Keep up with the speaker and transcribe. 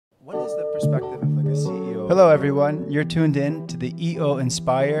What is the perspective of like a CEO? Hello, everyone. You're tuned in to the EO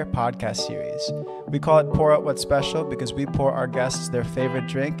Inspire podcast series. We call it Pour Out What's Special because we pour our guests their favorite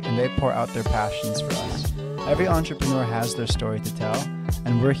drink and they pour out their passions for us. Every entrepreneur has their story to tell,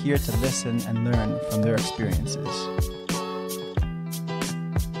 and we're here to listen and learn from their experiences.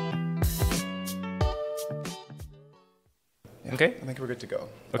 Okay. I think we're good to go.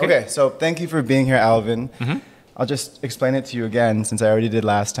 Okay, so thank you for being here, Alvin. Mm-hmm. I'll just explain it to you again since I already did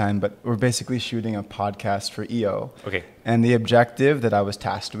last time, but we're basically shooting a podcast for EO. Okay. And the objective that I was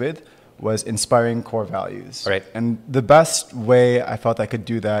tasked with was inspiring core values. Right. And the best way I felt I could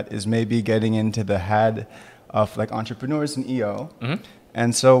do that is maybe getting into the head of like entrepreneurs in EO. Mm-hmm.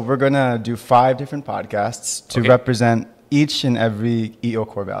 And so we're going to do 5 different podcasts to represent each and every EO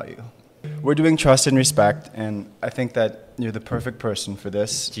core value. We're doing trust and respect, and I think that you're the perfect person for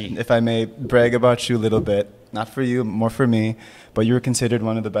this. Gee. If I may brag about you a little bit, not for you, more for me, but you were considered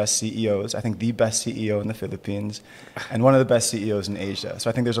one of the best CEOs, I think the best CEO in the Philippines, and one of the best CEOs in Asia. So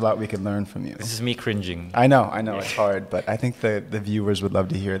I think there's a lot we could learn from you. This is me cringing. I know, it's hard, but I think the viewers would love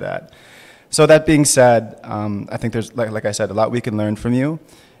to hear that. So that being said, I think there's, like I said, a lot we can learn from you.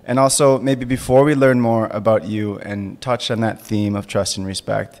 And also, maybe before we learn more about you and touch on that theme of trust and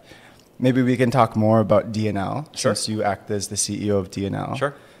respect, maybe we can talk more about DNL, Sure. since you act as the CEO of DNL.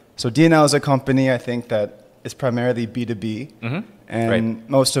 Sure. So DNL is a company, I think, that is primarily B2B. Mm-hmm. And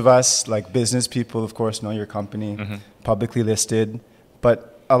most of us, like business people, of course, know your company, publicly listed.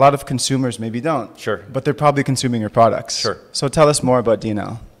 But a lot of consumers maybe don't. Sure. But they're probably consuming your products. Sure. So tell us more about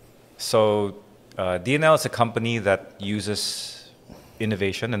DNL. So DNL is a company that uses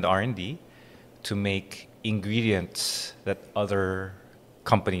innovation and R&D to make ingredients that other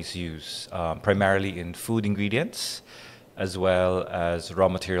companies use, primarily in food ingredients, as well as raw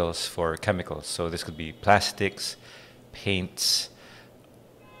materials for chemicals. So this could be plastics, paints.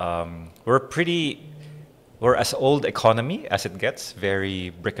 We're as old economy as it gets,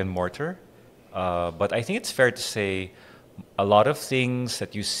 very brick and mortar. But I think it's fair to say a lot of things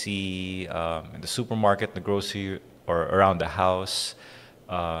that you see in the supermarket, the grocery, or around the house,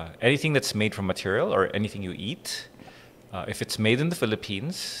 anything that's made from material or anything you eat, if it's made in the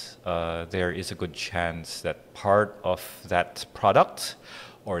Philippines, there is a good chance that part of that product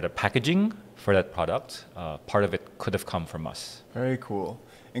or the packaging for that product, part of it could have come from us. Very cool.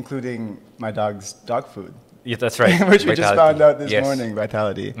 Including my dog's dog food. Yeah, that's right. Which we just found out this Yes. morning,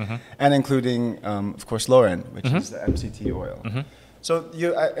 Vitality. Mm-hmm. And including, of course, Laurin, which Mm-hmm. is the MCT oil. Mm-hmm. So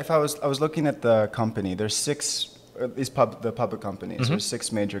I was looking at the company, there's 6, at least the public companies, there's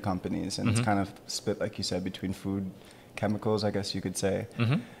 6 major companies, and it's kind of split, like you said, between food, chemicals, I guess you could say,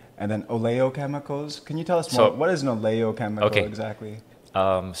 and then oleochemicals. Can you tell us more? What is an oleochemical exactly?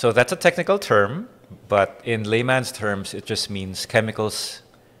 So that's a technical term, but in layman's terms, it just means chemicals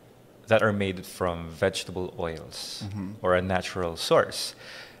that are made from vegetable oils or a natural source.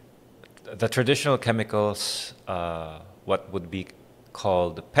 The traditional chemicals, what would be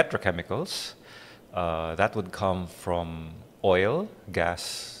called petrochemicals, that would come from oil,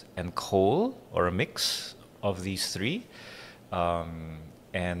 gas, and coal, or a mix of these 3.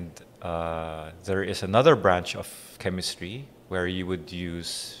 And there is another branch of chemistry where you would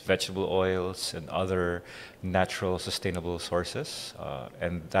use vegetable oils and other natural sustainable sources,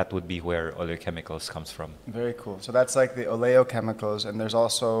 and that would be where oleochemicals comes from. Very cool. So that's like the oleochemicals, and there's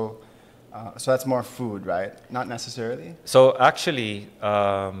also, so that's more food, right? Not necessarily? So actually,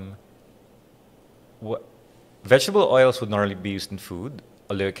 vegetable oils would normally be used in food.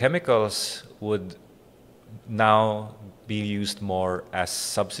 Oleochemicals would now be used more as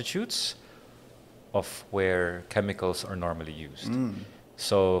substitutes of where chemicals are normally used.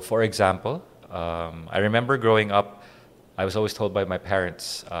 So for example, I remember growing up, I was always told by my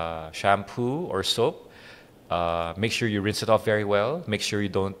parents, shampoo or soap, make sure you rinse it off very well, make sure you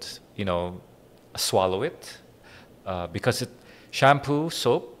don't, swallow it, because shampoo,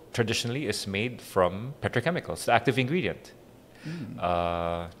 soap, traditionally is made from petrochemicals, the active ingredient.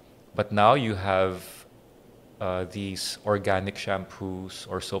 But now you have these organic shampoos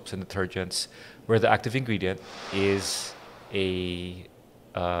or soaps and detergents where the active ingredient is a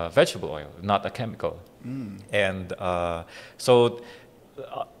vegetable oil, not a chemical. And so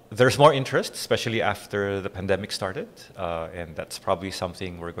there's more interest, especially after the pandemic started, and that's probably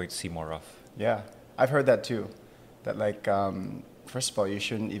something we're going to see more of. Yeah, I've heard that too. That like, first of all, you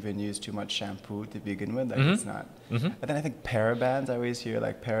shouldn't even use too much shampoo to begin with. Like it's not. And then I think parabens, I always hear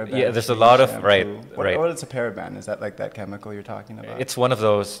like parabens. Yeah, there's a lot of, shampoo. right. What is a paraben? Is that like that chemical you're talking about? It's one of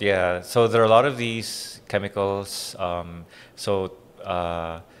those, yeah. So there are a lot of these chemicals. There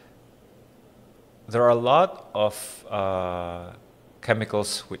are a lot of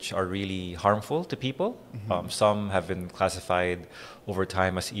chemicals which are really harmful to people. Some have been classified over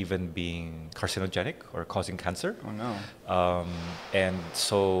time as even being carcinogenic or causing cancer. Oh no. And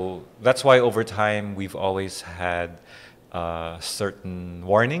so that's why over time we've always had certain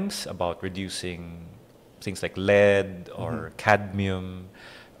warnings about reducing things like lead or cadmium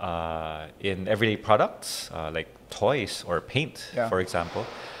in everyday products like toys or paint, for example.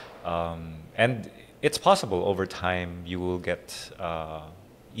 And it's possible over time you will get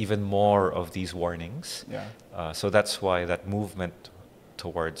even more of these warnings. So that's why that movement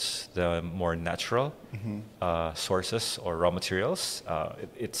towards the more natural sources or raw materials,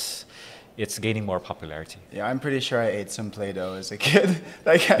 it's gaining more popularity. Yeah, I'm pretty sure I ate some Play-Doh as a kid.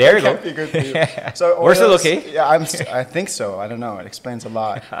 There you go. Be good for you. So we're still okay. Yeah, I think so. I don't know. It explains a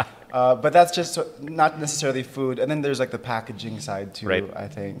lot. But that's just not necessarily food. And then there's like the packaging side too. Right. I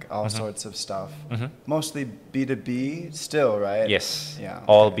think all sorts of stuff. Mostly B2B still, right? Yes. Yeah.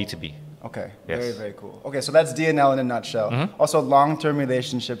 All B2B. Okay. Yes. Very, very cool. Okay, so that's DNL in a nutshell. Also, long-term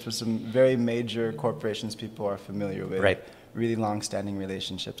relationships with some very major corporations people are familiar with. Right. Really long-standing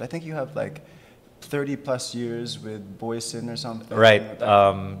relationships. I think you have like 30 plus years with Boyson or something. Right.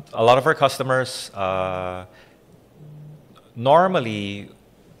 A lot of our customers, normally,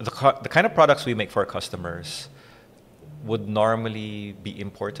 the kind of products we make for our customers would normally be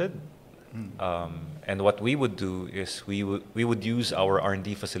imported. And what we would do is we would use our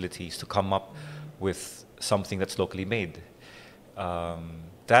R&D facilities to come up with something that's locally made.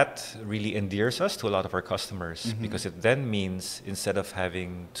 That really endears us to a lot of our customers because it then means instead of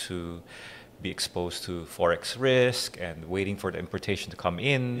having to be exposed to forex risk and waiting for the importation to come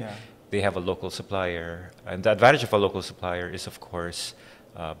in, they have a local supplier. And the advantage of a local supplier is, of course,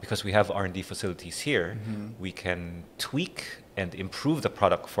 because we have R&D facilities here, we can tweak and improve the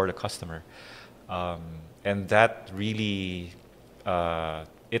product for the customer. And that really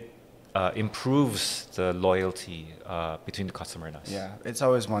improves the loyalty between the customer and us. Yeah, it's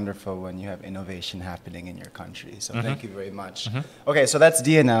always wonderful when you have innovation happening in your country. So thank you very much. Okay, so that's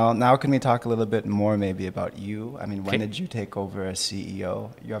DNL. Now can we talk a little bit more maybe about you? I mean, when did you take over as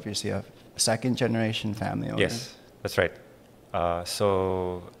CEO? You obviously have a second generation family owner. Yes, that's right.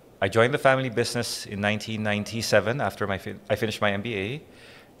 So I joined the family business in 1997 after I finished my MBA.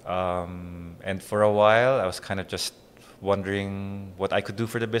 And for a while, I was kind of just wondering what I could do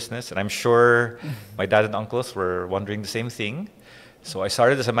for the business. And I'm sure my dad and uncles were wondering the same thing. So I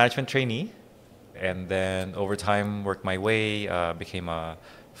started as a management trainee and then over time worked my way, became a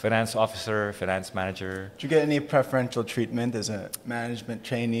finance officer, finance manager. Did you get any preferential treatment as a management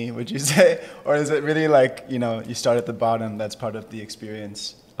trainee, would you say? Or is it really like, you start at the bottom, that's part of the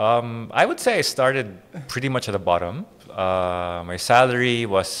experience? I would say I started pretty much at the bottom. My salary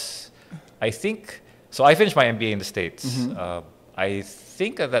was, so I finished my MBA in the States. I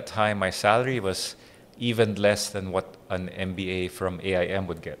think at that time my salary was even less than what an MBA from AIM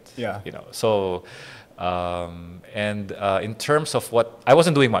would get. Yeah. So, in terms of what, I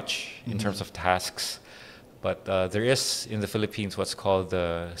wasn't doing much in terms of tasks, but there is in the Philippines what's called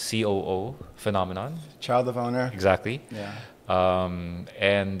the COO phenomenon. Child of owner. Exactly. Yeah.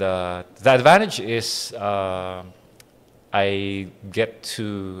 The advantage is I get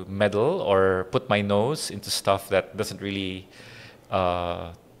to meddle or put my nose into stuff that doesn't really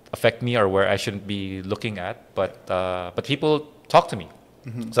affect me or where I shouldn't be looking at, but people talk to me.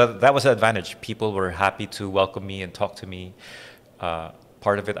 So that was the advantage. People were happy to welcome me and talk to me.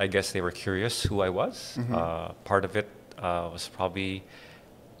 Part of it, I guess, they were curious who I was. Part of it was probably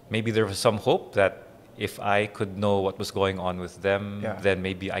maybe there was some hope that if I could know what was going on with them, then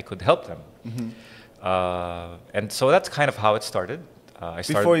maybe I could help them. And so that's kind of how it started.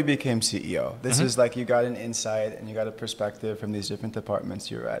 Before you became CEO, this is like you got an insight and you got a perspective from these different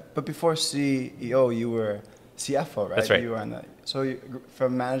departments you were at. But before CEO, you were CFO, right? That's right. You were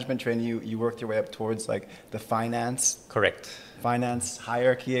from management training, you worked your way up towards like the finance. Correct. Finance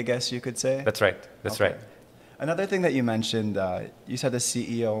hierarchy, I guess you could say. That's right. That's right. Another thing that you mentioned, you said the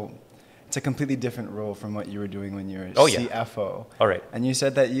CEO. It's a completely different role from what you were doing when you were CFO. All right. And you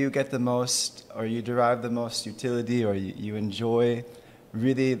said that you get the most, or you derive the most utility, or you enjoy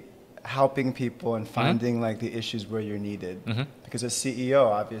really helping people and finding like the issues where you're needed. Because as CEO,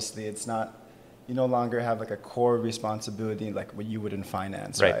 obviously, it's not, you no longer have like a core responsibility like what you would in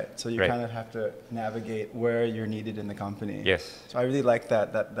finance, right? So you kind of have to navigate where you're needed in the company. Yes. So I really like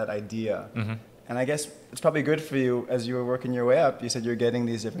that idea. And I guess it's probably good for you as you were working your way up. You said you're getting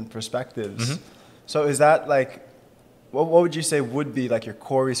these different perspectives. So is that like, what would you say would be like your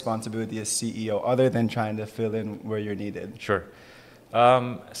core responsibility as CEO other than trying to fill in where you're needed? Sure.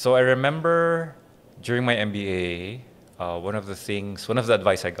 So I remember during my MBA, one of the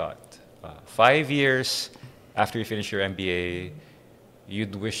advice I got, 5 years after you finish your MBA,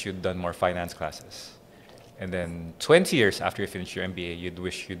 you'd wish you'd done more finance classes. And then 20 years after you finish your MBA, you'd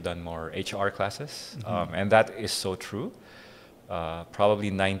wish you'd done more HR classes. And that is so true.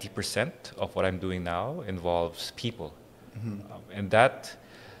 Probably 90% of what I'm doing now involves people. And that,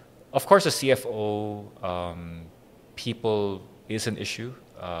 of course, as CFO, people is an issue.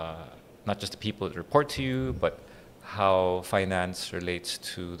 Not just the people that report to you, but how finance relates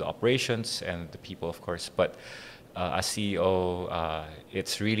to the operations and the people, of course. But as CEO,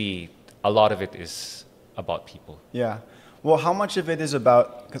 it's really, a lot of it is about people. Yeah. Well, how much of it is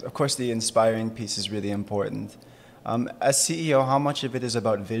about, because of course the inspiring piece is really important. As CEO, how much of it is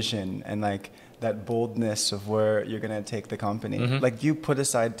about vision and like that boldness of where you're going to take the company? Like, do you put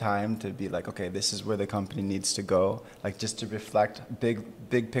aside time to be like, okay, this is where the company needs to go, like just to reflect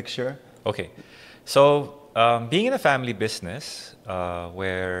big picture? Okay. So being in a family business,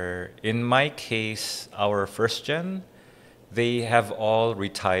 where in my case, our first gen, they have all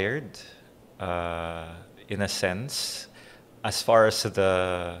retired in a sense, as far as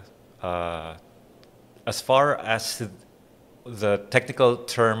the technical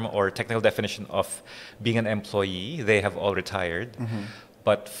term or technical definition of being an employee, they have all retired.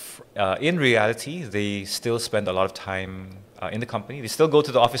 But in reality, they still spend a lot of time in the company. They still go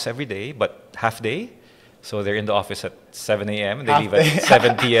to the office every day, but half day. So they're in the office at 7 a.m. and they leave at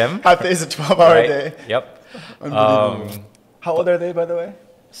 7 p.m. Half day is a 12-hour day. Yep. How old are they, by the way?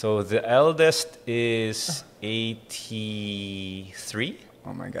 So the eldest is 83.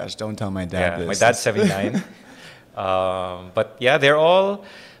 Oh my gosh, don't tell my dad this. My dad's 79. But yeah,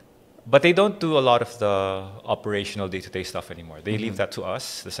 but they don't do a lot of the operational day-to-day stuff anymore. They leave that to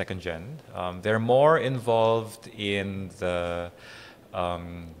us, the second gen. They're more involved in the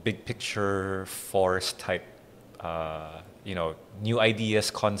big picture forest type, new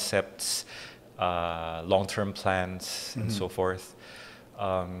ideas, concepts, long-term plans, and so forth.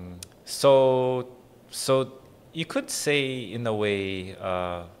 So you could say, in a way,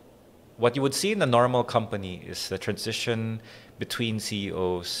 what you would see in a normal company is the transition between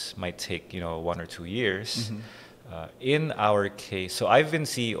CEOs might take 1 or 2 years. In our case, so I've been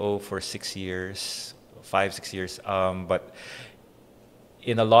CEO for 6 years, 5-6 years, but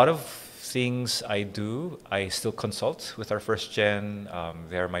in a lot of things I do, I still consult with our first gen.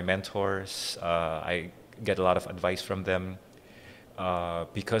 They're my mentors. I get a lot of advice from them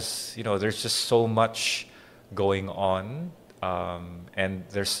because there's just so much going on, and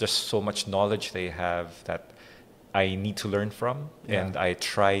there's just so much knowledge they have that I need to learn from, and I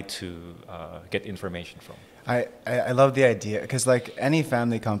try to get information from. I love the idea, because like any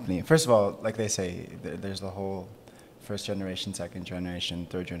family company, first of all, like they say, there's the whole first generation, second generation,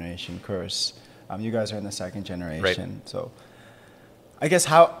 third generation curse. You guys are in the second generation. Right. So I guess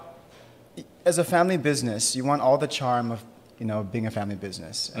as a family business, you want all the charm of being a family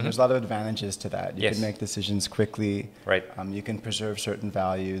business, and there's a lot of advantages to that. You can make decisions quickly. Right. You can preserve certain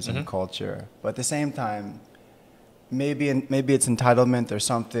values and culture, but at the same time, maybe it's entitlement or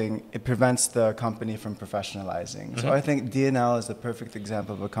something. It prevents the company from professionalizing. So I think DNL is the perfect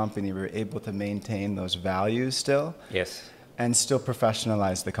example of a company where we're able to maintain those values still. Yes. And still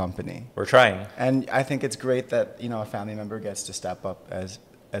professionalize the company. We're trying. And I think it's great that a family member gets to step up as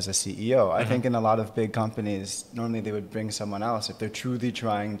a CEO. I think in a lot of big companies, normally they would bring someone else if they're truly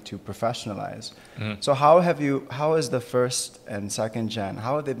trying to professionalize. So how is the first and second gen,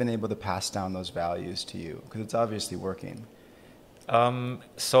 how have they been able to pass down those values to you? Because it's obviously working.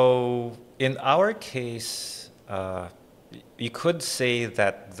 So in our case, you could say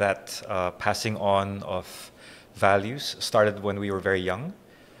that passing on of values started when we were very young.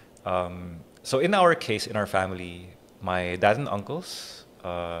 So in our case, in our family, my dad and uncles,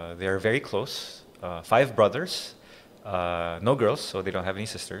 they're very close, 5 brothers, no girls, so they don't have any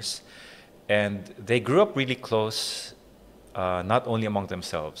sisters. And they grew up really close, not only among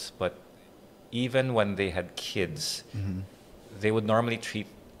themselves, but even when they had kids, they would normally treat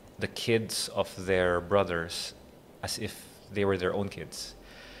the kids of their brothers as if they were their own kids.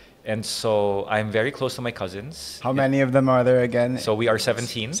 And so I'm very close to my cousins. How many of them are there again? So we are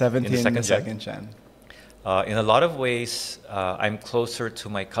 17 17 in the second gen. gen. In a lot of ways, I'm closer to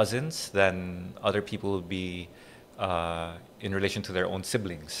my cousins than other people would be in relation to their own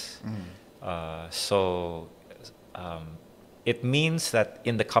siblings. So it means that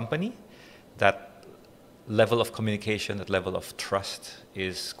in the company, that level of communication, that level of trust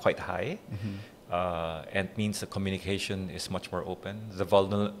is quite high. And means the communication is much more open. The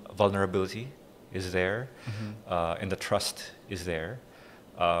vulnerability is there, and the trust is there.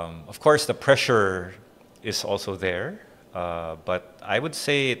 Of course, the pressure is also there, But I would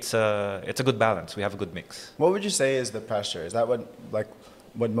say it's a good balance. We have a good mix. What would you say is the pressure? Is that what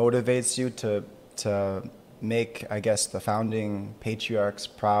motivates you to make, I guess, the founding patriarchs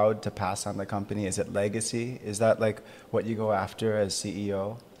proud to pass on the company? Is it legacy? Is that like what you go after as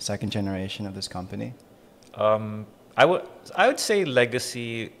CEO, second generation of this company? I would say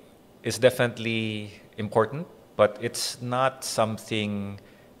legacy is definitely important, but it's not something,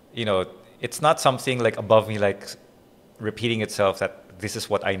 it's not something like above me, like repeating itself that this is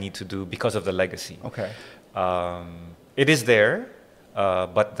what I need to do because of the legacy. Okay. It is there,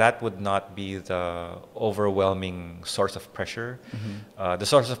 but that would not be the overwhelming source of pressure. The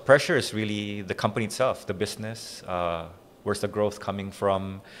source of pressure is really the company itself, the business. Where's the growth coming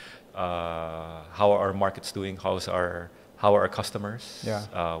from? How are our markets doing? How are our customers?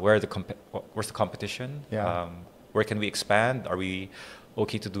 Yeah. Where's the competition? Yeah. Where can we expand? Are we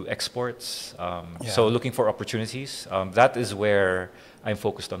okay to do exports? Yeah. So looking for opportunities. That is where I'm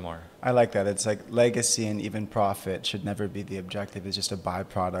focused on more. I like that. It's like legacy and even profit should never be the objective. It's just a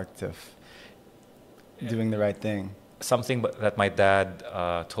byproduct of doing the right thing. Something that my dad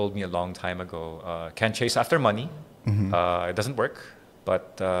told me a long time ago, can't chase after money. It doesn't work,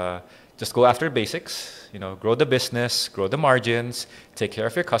 but just go after basics, grow the business, grow the margins, take care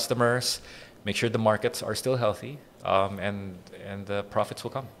of your customers, make sure the markets are still healthy, and the profits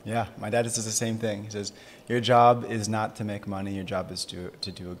will come. Yeah, my dad says the same thing. He says, your job is not to make money, your job is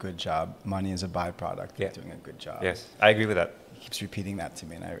to do a good job. Money is a byproduct of doing a good job. Yes, I agree with that. He keeps repeating that to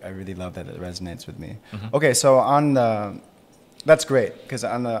me, and I really love that. It resonates with me. Okay, so that's great, because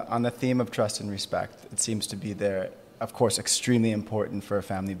on the theme of trust and respect, it seems to be there, of course, extremely important for a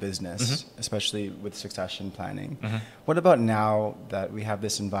family business, especially with succession planning. What about now that we have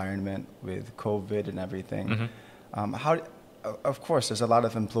this environment with COVID and everything? Of course, there's a lot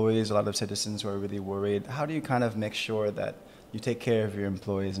of employees, a lot of citizens who are really worried. How do you kind of make sure that you take care of your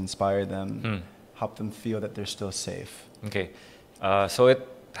employees, inspire them, help them feel that they're still safe? Okay, so it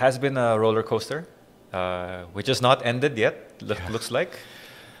has been a roller coaster, which has not ended yet, looks like.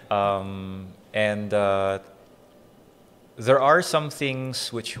 There are some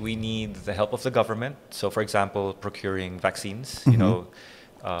things which we need the help of the government. So, for example, procuring vaccines.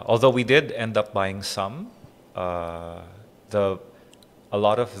 Although we did end up buying some, a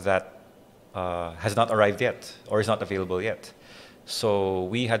lot of that has not arrived yet or is not available yet. So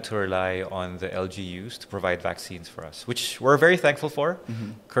we had to rely on the LGUs to provide vaccines for us, which we're very thankful for.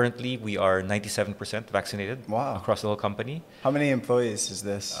 Currently, we are 97% vaccinated across the whole company. How many employees is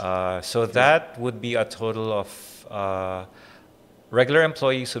this? So that would be a total of regular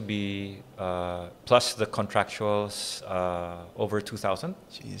employees would be plus the contractuals over 2,000.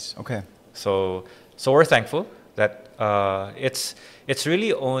 Jeez. Okay. So we're thankful that it's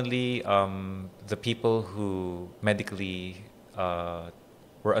really only the people who medically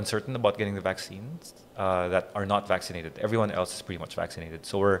were uncertain about getting the vaccines that are not vaccinated. Everyone else is pretty much vaccinated.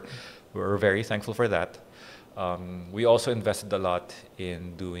 So we're very thankful for that. We also invested a lot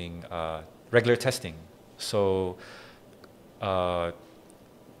in doing regular testing. So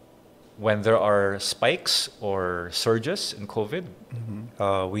when there are spikes or surges in COVID,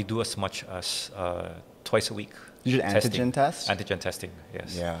 we do as much as twice a week. You do antigen tests? Antigen testing,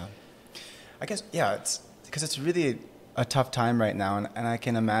 yes. Yeah. I guess, it's because it's really a tough time right now, and I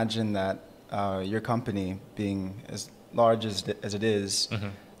can imagine that your company being as large as it is,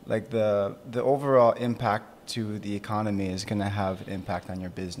 like the overall impact to the economy is going to have impact on your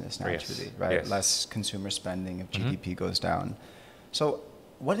business naturally, right? Yes. Less consumer spending if GDP goes down. So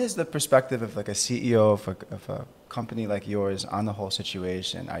what is the perspective of like a CEO of a company like yours on the whole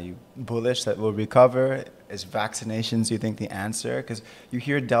situation? Are you bullish that we'll recover? Is vaccinations, you think, the answer? Because you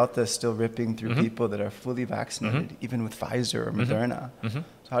hear Delta still ripping through people that are fully vaccinated, even with Pfizer or Moderna. So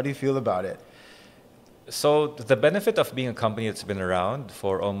how do you feel about it? So the benefit of being a company that's been around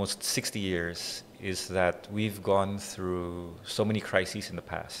for almost 60 years is that we've gone through so many crises in the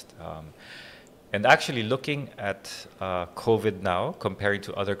past. And actually looking at COVID now, comparing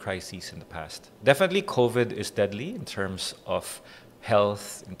to other crises in the past, definitely COVID is deadly in terms of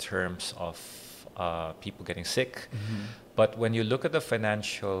health, in terms of people getting sick. But when you look at the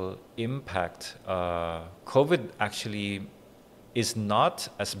financial impact, COVID actually is not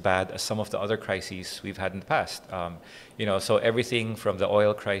as bad as some of the other crises we've had in the past. So everything from the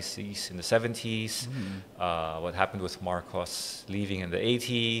oil crisis in the 70s, what happened with Marcos leaving in the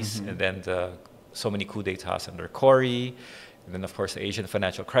 80s, and then so many coups d'etats under Cory, and then of course the Asian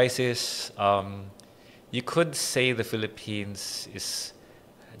financial crisis. You could say the Philippines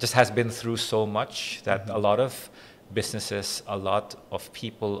just has been through so much that a lot of businesses, a lot of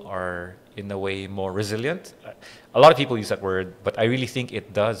people are in a way, more resilient. A lot of people use that word, but I really think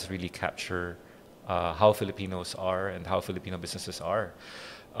it does really capture how Filipinos are and how Filipino businesses are.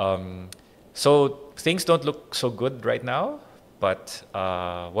 So things don't look so good right now, but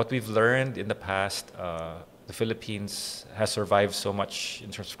what we've learned in the past, the Philippines has survived so much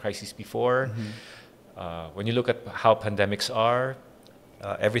in terms of crises before. When you look at how pandemics are,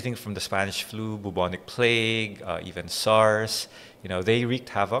 everything from the Spanish flu, bubonic plague, even SARS, they wreaked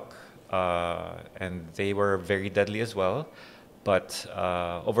havoc, and they were very deadly as well. But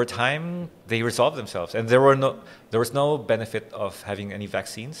over time, they resolved themselves, and there was no benefit of having any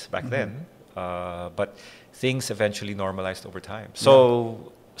vaccines back then. But things eventually normalized over time.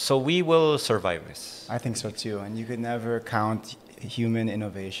 So we will survive this. I think so too. And you could never count human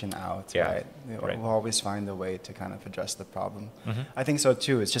innovation out, right? We'll always find a way to kind of address the problem. I think so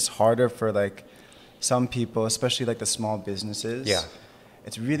too. It's just harder for like some people, especially like the small businesses. Yeah.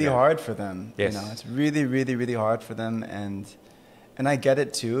 It's really hard for them. Yes. It's really, really, really hard for them. And I get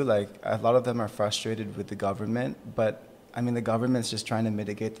it too. Like a lot of them are frustrated with the government, but I mean, the government's just trying to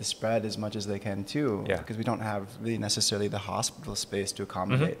mitigate the spread as much as they can too, because we don't have really necessarily the hospital space to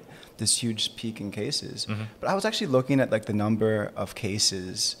accommodate this huge peak in cases. But I was actually looking at like the number of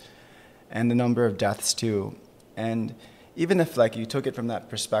cases and the number of deaths too. And even if like you took it from that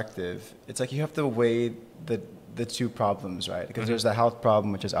perspective, it's like you have to weigh the two problems, right? Because there's the health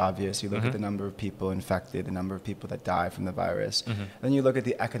problem, which is obvious. You look at the number of people infected, the number of people that die from the virus. Then you look at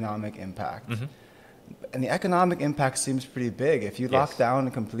the economic impact. And the economic impact seems pretty big. If you lock down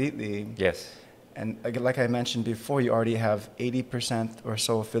completely, and like I mentioned before, you already have 80% or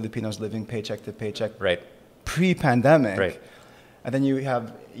so of Filipinos living paycheck to paycheck pre-pandemic. And then you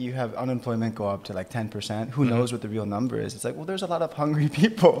have unemployment go up to like 10%. Who knows what the real number is? It's like, well, there's a lot of hungry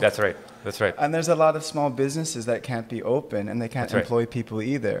people. That's right. And there's a lot of small businesses that can't be open, and they can't employ people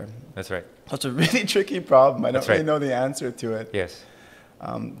either. That's right. So it's a really tricky problem. I don't really know the answer to it. Yes.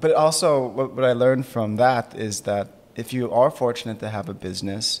 But also, what I learned from that is that if you are fortunate to have a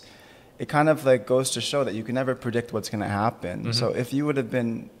business, it kind of like goes to show that you can never predict what's going to happen. So if you could have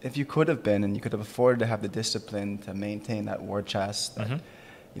been, and you could have afforded to have the discipline to maintain that war chest, that,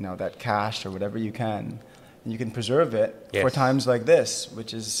 that cash or whatever you can, and you can preserve it for times like this,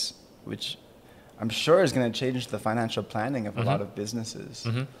 which I'm sure is going to change the financial planning of a lot of businesses.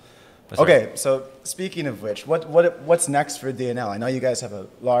 Okay, so speaking of which, what's next for DNL? I know you guys have a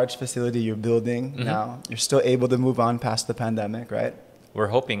large facility you're building now. You're still able to move on past the pandemic, right? We're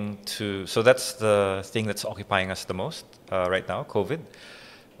hoping to. So that's the thing that's occupying us the most right now, COVID.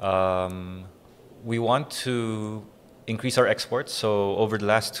 We want to increase our exports. So over the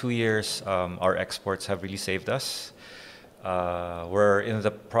last 2 years, our exports have really saved us. We're in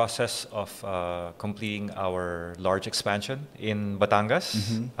the process of completing our large expansion in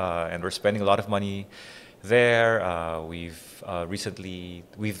Batangas, and we're spending a lot of money there. We've recently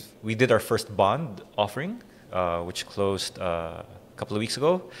we did our first bond offering, which closed a couple of weeks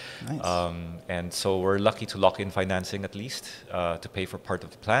ago. Nice. And so we're lucky to lock in financing at least to pay for part of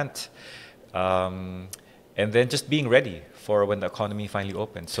the plant, and then just being ready for when the economy finally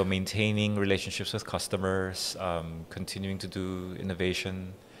opens. So maintaining relationships with customers, continuing to do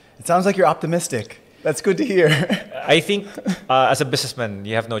innovation. It sounds like you're optimistic. That's good to hear. I think as a businessman,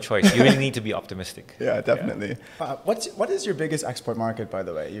 you have no choice. You really need to be optimistic. Yeah, definitely. Yeah. What is your biggest export market, by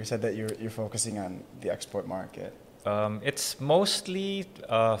the way? You said that you're focusing on the export market. It's mostly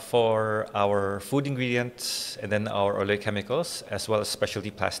for our food ingredients and then our oleochemicals, as well as specialty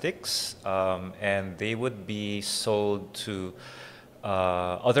plastics. And they would be sold to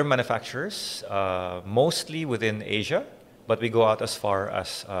other manufacturers, mostly within Asia, but we go out as far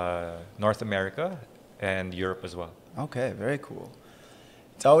as North America and Europe as well. Okay, very cool.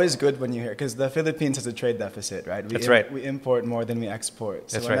 It's always good when you hear, because the Philippines has a trade deficit, right? That's right. We import more than we export.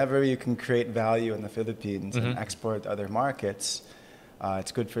 So whenever you can create value in the Philippines and export to other markets,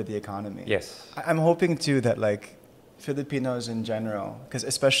 it's good for the economy. Yes. I'm hoping too that like Filipinos in general, because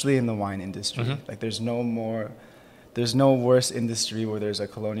especially in the wine industry, like there's no worse industry where there's a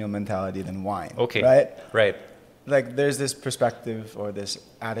colonial mentality than wine. Okay. Right? Right. Like there's this perspective or this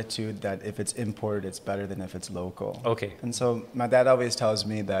attitude that if it's imported, it's better than if it's local. Okay. And so my dad always tells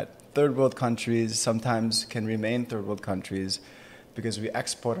me that third world countries sometimes can remain third world countries because we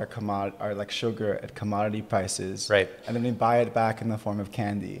export our like sugar at commodity prices. Right. And then we buy it back in the form of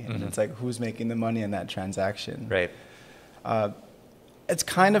candy. And it's like, who's making the money in that transaction? Right. It's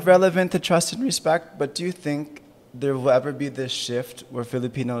kind of relevant to trust and respect, but do you think there will ever be this shift where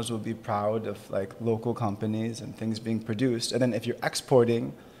Filipinos will be proud of like local companies and things being produced? And then if you're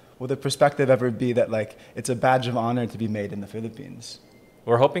exporting, will the perspective ever be that like it's a badge of honor to be made in the Philippines?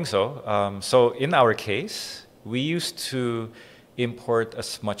 We're hoping so. So in our case, we used to import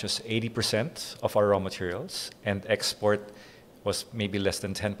as much as 80% of our raw materials, and export was maybe less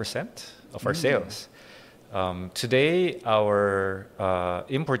than 10% of our sales. Today, our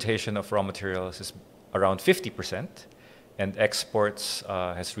importation of raw materials is around 50%, and exports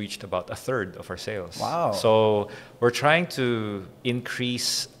has reached about a third of our sales. Wow. So we're trying to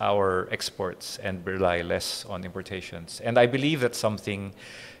increase our exports and rely less on importations. And I believe that's something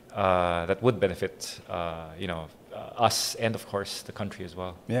that would benefit us and, of course, the country as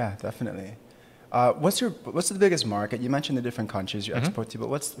well. Yeah, definitely. What's the biggest market? You mentioned the different countries you export to,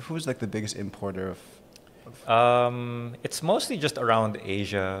 but who's like the biggest importer of? It's mostly just around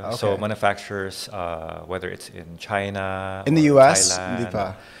Asia. Okay. So manufacturers, whether it's in China, In the or US, Thailand. hindi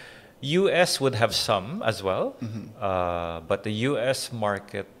pa. US would have some as well, but the US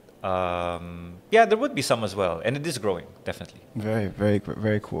market, yeah, there would be some as well, and it is growing, definitely. Very, very,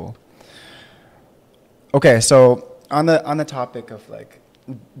 very cool. Okay, so on the topic of like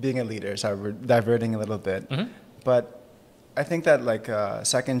being a leader, so we're diverting a little bit, but I think that like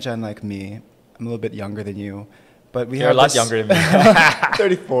second gen like me, I'm a little bit younger than you, but we You're have a lot this- younger than me.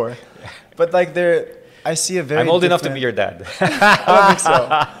 34. But like I see a very I'm old enough to be different- your dad. I don't think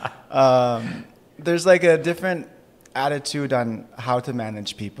so. There's like a different attitude on how to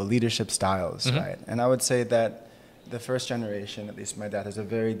manage people, leadership styles, right? And I would say that the first generation, at least my dad, has a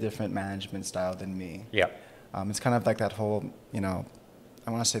very different management style than me. Yeah. It's kind of like that whole, I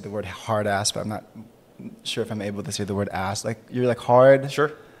want to say the word hard ass, but I'm not sure if I'm able to say the word ass. Like you're like hard.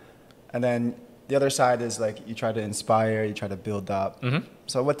 Sure. And then the other side is like you try to inspire, you try to build up.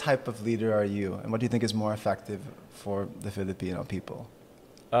 So what type of leader are you? And what do you think is more effective for the Filipino people?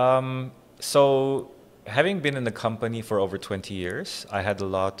 So having been in the company for over 20 years, I had a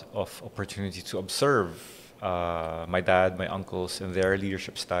lot of opportunity to observe my dad, my uncles, and their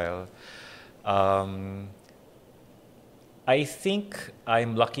leadership style. I think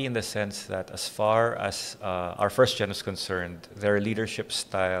I'm lucky in the sense that as far as our first gen is concerned, their leadership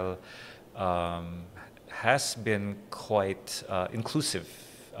style has been quite inclusive.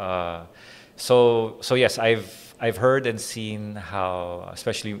 So yes, I've heard and seen how,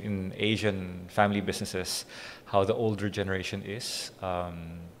 especially in Asian family businesses, how the older generation is.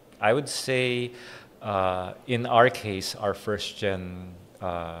 I would say in our case, our first gen,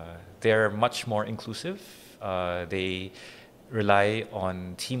 they're much more inclusive. They rely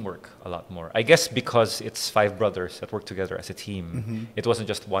on teamwork a lot more. I guess because it's 5 brothers that work together as a team. It wasn't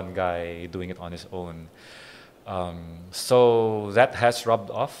just one guy doing it on his own. So that has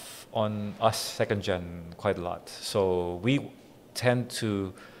rubbed off on us second gen quite a lot. So we tend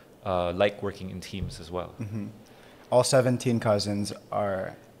to like working in teams as well. All 17 cousins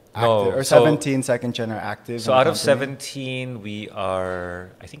are active, No, or so- 17 second gen are active. So in the out of company? 17, we are,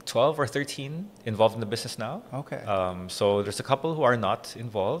 I think, 12 or 13 involved in the business now. Okay. So there's a couple who are not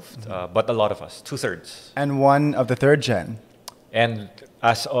involved, but a lot of us, 2/3. And one of the third gen. And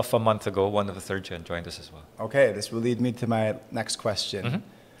as of a month ago, one of the third gen joined us as well. Okay, this will lead me to my next question.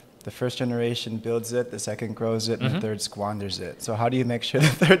 The first generation builds it, the second grows it, and the third squanders it. So how do you make sure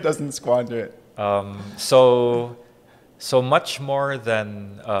the third doesn't squander it? So much more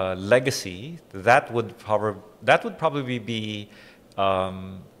than legacy, that would probably be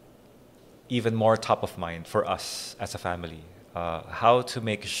even more top of mind for us as a family. How to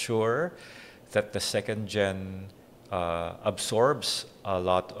make sure that the second gen absorbs a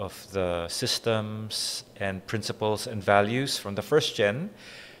lot of the systems and principles and values from the first gen,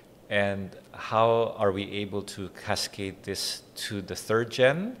 and how are we able to cascade this to the third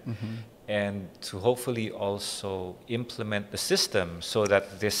gen, and to hopefully also implement the system so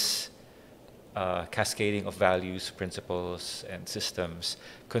that this cascading of values, principles, and systems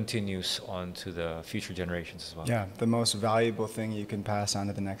continues on to the future generations as well. Yeah, the most valuable thing you can pass on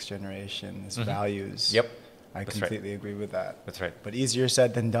to the next generation is values. Yep. I That's completely agree with that. That's right. But easier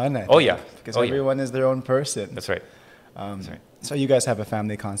said than done, I think. Oh, yeah. Because Oh, yeah. everyone is their own person. That's right. That's right. So you guys have a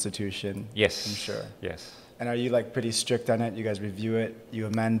family constitution. Yes. I'm sure. Yes. And are you like pretty strict on it? You guys review it, you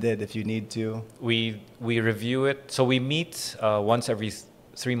amend it if you need to. We review it. So we meet once every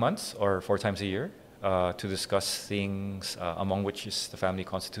 3 months or 4 times a year to discuss things, among which is the family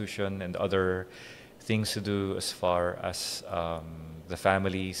constitution and other things to do as far as the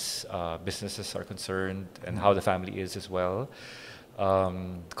family's businesses are concerned, and how the family is as well.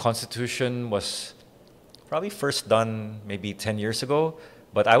 The constitution was probably first done maybe 10 years ago,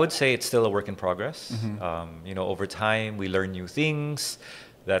 but I would say it's still a work in progress. Over time we learn new things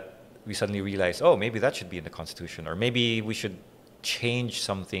that we suddenly realize, oh, maybe that should be in the constitution, or maybe we should change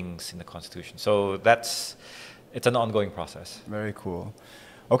some things in the constitution. So that's it's an ongoing process. Very cool.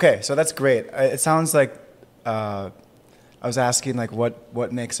 Okay, so that's great. It sounds like I was asking like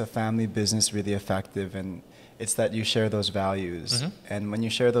what makes a family business really effective, and it's that you share those values. And when you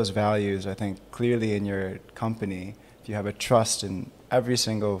share those values, I think clearly in your company, if you have a trust in every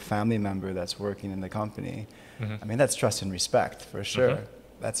single family member that's working in the company, I mean, that's trust and respect for sure.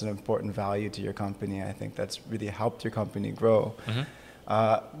 That's an important value to your company. I think that's really helped your company grow.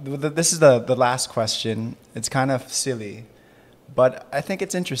 This is the last question. It's kind of silly, but I think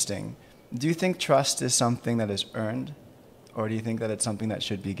it's interesting. Do you think trust is something that is earned, or do you think that it's something that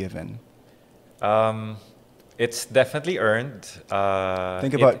should be given? It's definitely earned.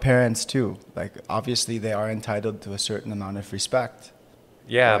 Think about parents too. Like, obviously they are entitled to a certain amount of respect.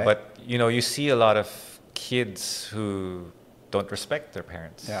 Yeah, right? but you see a lot of kids who don't respect their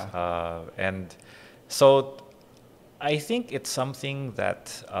parents. Yeah. And so I think it's something that,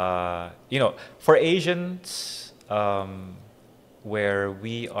 for Asians, where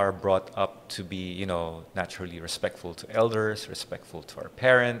we are brought up to be, naturally respectful to elders, respectful to our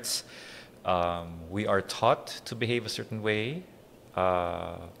parents. We are taught to behave a certain way,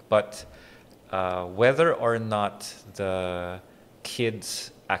 but whether or not the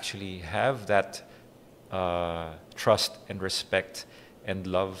kids actually have that trust and respect and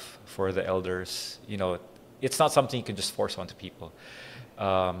love for the elders, it's not something you can just force onto people.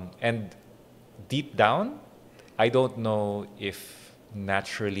 And deep down, I don't know if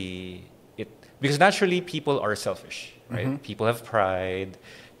because naturally people are selfish, right? People have pride,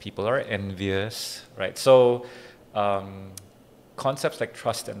 people are envious, right? So concepts like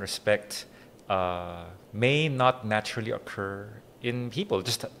trust and respect may not naturally occur in people.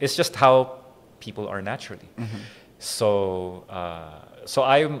 It's just how people are naturally. So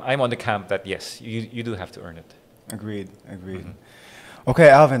I'm on the camp that yes, you do have to earn it. Agreed. Okay,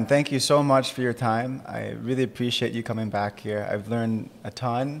 Alvin, thank you so much for your time. I really appreciate you coming back here. I've learned a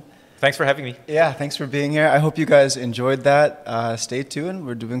ton. Thanks for having me. Yeah, thanks for being here. I hope you guys enjoyed that. Stay tuned.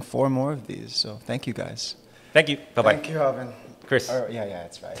 We're doing 4 more of these. So thank you guys. Thank you. Bye-bye. Thank you, Alvin. Chris. Oh, yeah,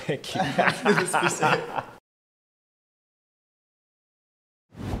 that's right. Thank you. Please be safe.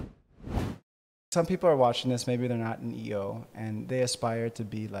 Some people are watching this, maybe they're not an EO, and they aspire to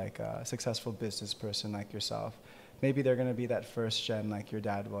be like a successful business person like yourself. Maybe they're going to be that first gen like your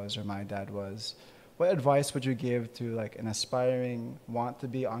dad was or my dad was. What advice would you give to like an aspiring,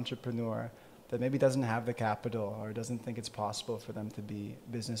 want-to-be entrepreneur that maybe doesn't have the capital or doesn't think it's possible for them to be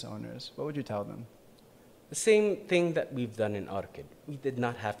business owners? What would you tell them? The same thing that we've done in Orchid. We did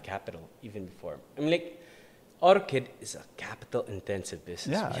not have capital even before. I mean, like, Orchid is a capital-intensive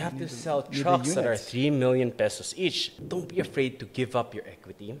business. Yeah, we have to the- sell need the trucks that are units. 3 million pesos each. Don't be afraid to give up your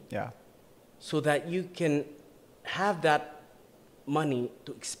equity Yeah. so that you can have that money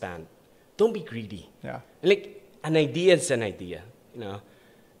to expand. Don't be greedy. Yeah. Like, an idea is an idea.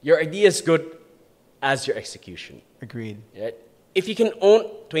 Your idea is good as your execution. Agreed. Right? If you can own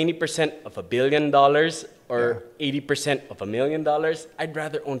 20% of $1 billion or 80% of $1 million, I'd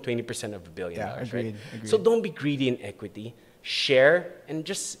rather own 20% of $1 billion. Yeah, agreed, Right? agreed. So don't be greedy in equity. Share and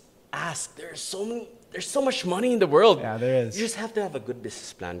just ask. There's so much money in the world. Yeah, there is. You just have to have a good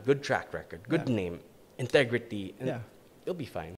business plan, good track record, good name, integrity, and Yeah. you'll be fine.